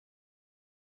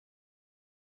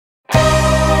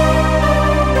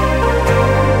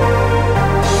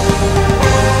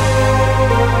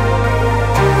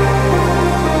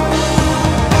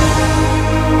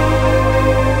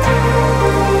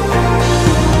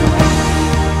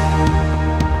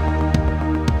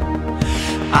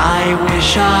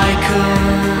wish I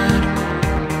could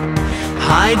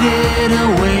hide it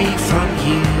away from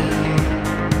you,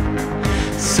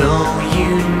 so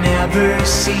you never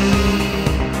see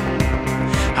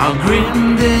how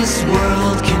grim this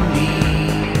world can be.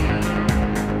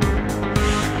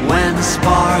 When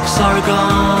sparks are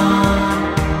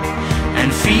gone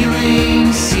and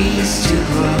feelings cease to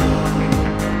grow,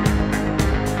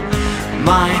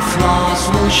 my flaws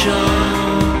will show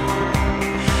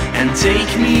and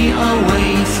take me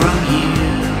away from you,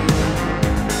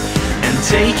 and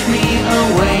take me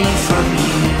away from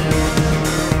you.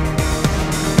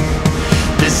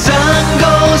 The sun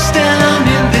goes down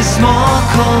in this small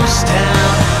coast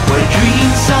town where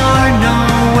dreams are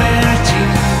nowhere to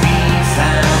be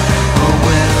found. Oh,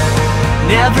 we'll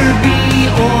never be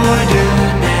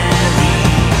ordinary.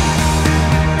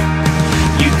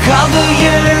 You cover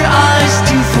your eyes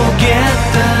to forget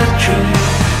the truth.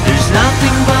 There's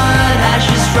nothing but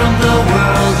ashes from the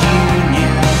world you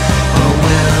knew. Oh,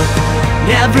 we'll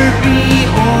never be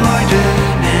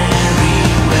ordinary.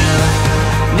 We'll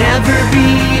never be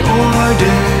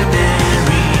ordinary.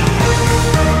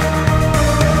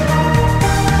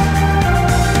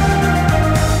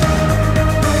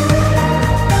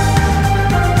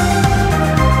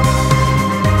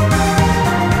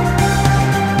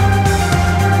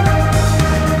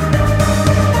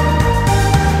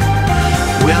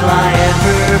 Will I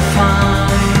ever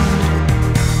find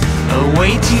a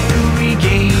way to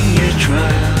regain your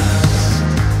trust?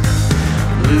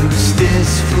 Lose this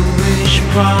foolish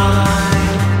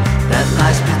pride that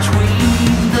lies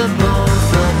between the both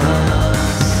of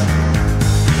us.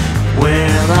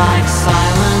 We're like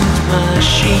silent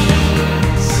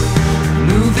machines,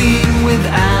 moving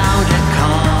without a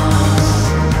cause,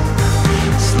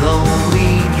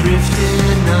 slowly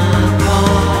drifting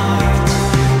apart,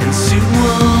 and soon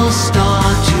we'll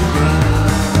start to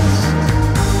rust.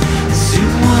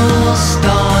 Soon we'll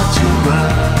start to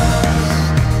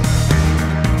rust.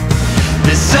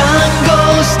 The sun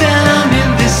goes down in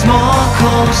this small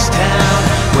coast town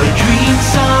where dreams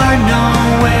are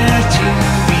nowhere to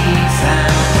be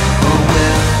found. Oh,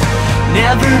 we'll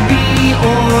never be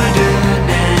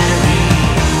ordinary.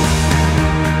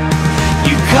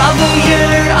 You cover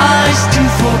your eyes to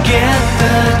forget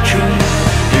the truth.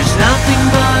 There's nothing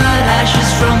but ashes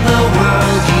from the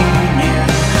world you knew.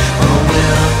 Oh,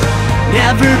 we'll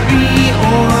never be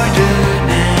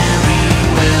ordinary.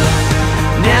 We'll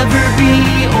never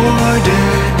be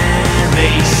ordinary.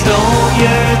 They stole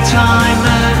your time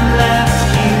and left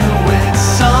you with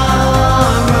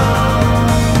sorrows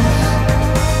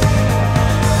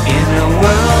in a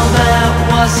world that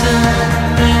wasn't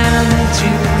meant to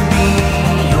be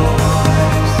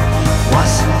yours.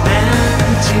 Wasn't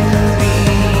meant to be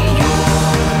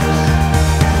yours.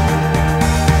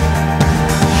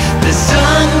 The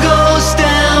sun goes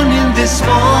down in this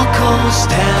small coast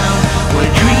town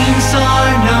where dreams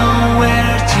are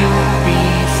nowhere to be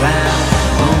found.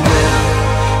 Oh, we'll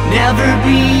never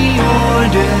be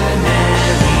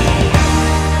ordinary.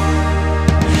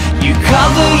 You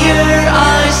cover your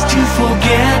eyes to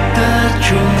forget the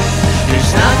truth.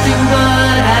 There's nothing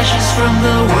but ashes from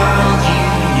the world you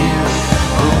knew.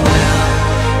 Oh, we'll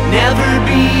never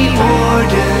be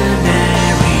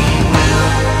ordinary.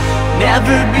 We'll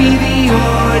never be the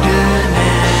ordinary.